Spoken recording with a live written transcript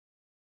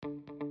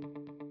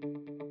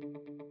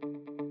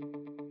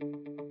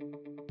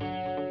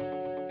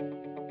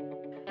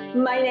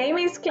My name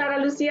is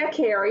Clara Lucia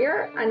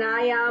Carrier, and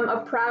I am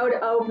a proud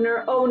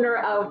owner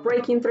of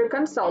Breaking Through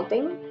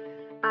Consulting.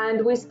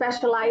 And we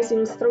specialize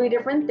in three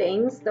different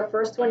things. The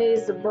first one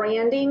is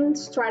branding,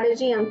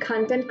 strategy, and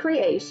content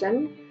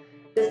creation.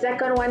 The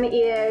second one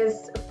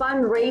is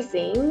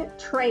fundraising,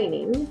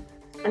 training.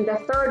 And the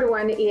third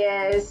one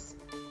is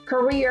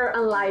career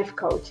and life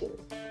coaching.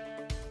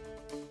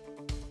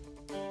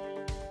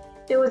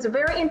 It was a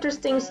very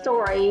interesting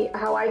story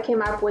how I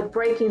came up with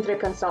Breaking Through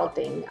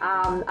Consulting.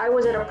 I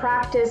was at a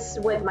practice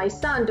with my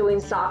son doing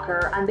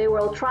soccer, and they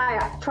were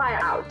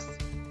tryouts.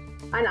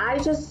 And I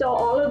just saw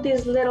all of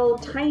these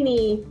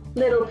tiny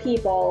little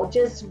people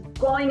just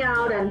going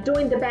out and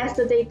doing the best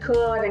that they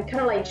could and kind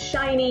of like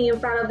shining in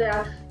front of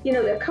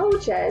the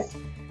coaches.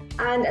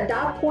 And at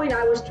that point,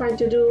 I was trying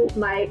to do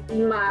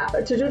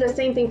the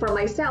same thing for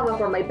myself and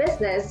for my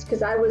business,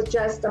 because I was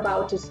just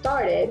about to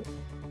start it.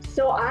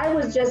 So I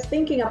was just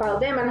thinking about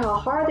them and how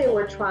hard they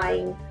were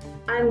trying.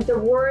 And the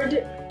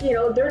word,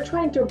 they're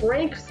trying to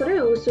break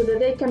through so that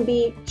they can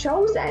be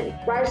chosen,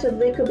 right? So that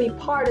they could be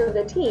part of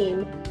the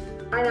team.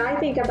 And I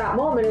think at that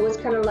moment, it was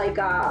kind of like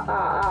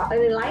an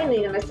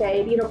enlightening, and I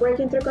say,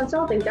 Breaking Through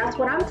Consulting, that's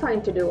what I'm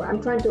trying to do.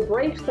 I'm trying to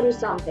break through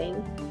something.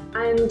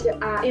 And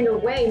in a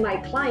way, my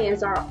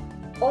clients are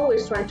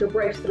always trying to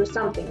break through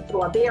something,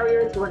 through a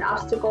barrier, through an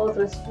obstacle,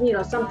 through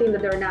something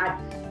that they're not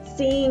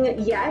seeing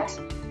yet.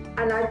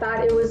 And I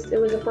thought it was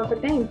a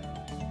perfect name.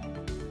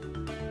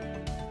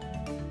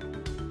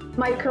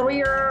 My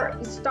career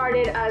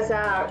started as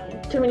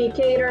a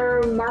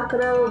communicator,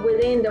 marketer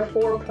within the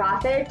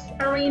for-profit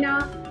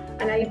arena.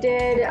 And I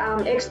did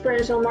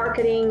experiential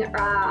marketing,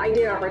 I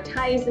did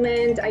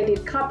advertisement, I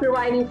did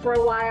copywriting for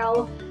a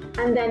while.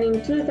 And then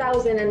in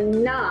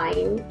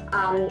 2009,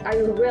 I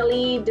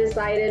really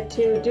decided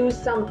to do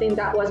something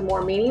that was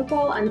more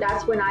meaningful. And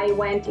that's when I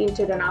went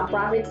into the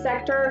nonprofit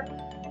sector.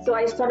 So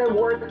I started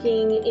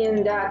working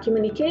in the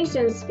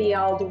communications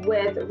field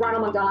with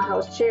Ronald McDonald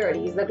House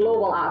Charities, the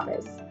global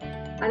office.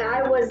 And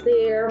I was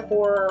there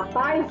for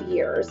 5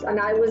 years, and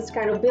I was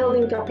kind of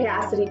building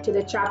capacity to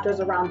the chapters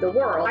around the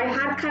world. I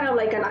had kind of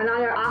like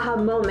another aha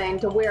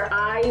moment where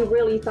I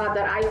really thought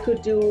that I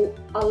could do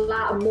a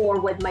lot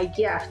more with my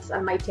gifts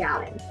and my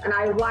talents. And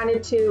I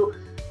wanted to,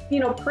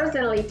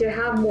 personally, to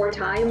have more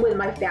time with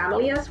my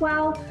family as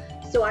well.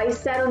 So I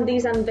set on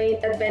this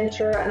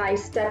adventure, and I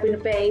stepped in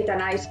faith, and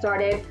I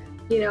started,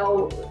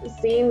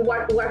 seeing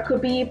what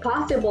could be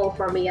possible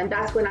for me. And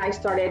that's when I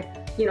started,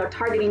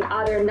 targeting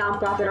other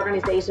nonprofit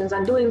organizations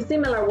and doing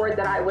similar work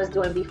that I was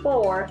doing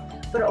before,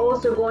 but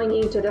also going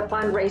into the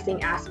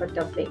fundraising aspect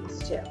of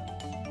things too.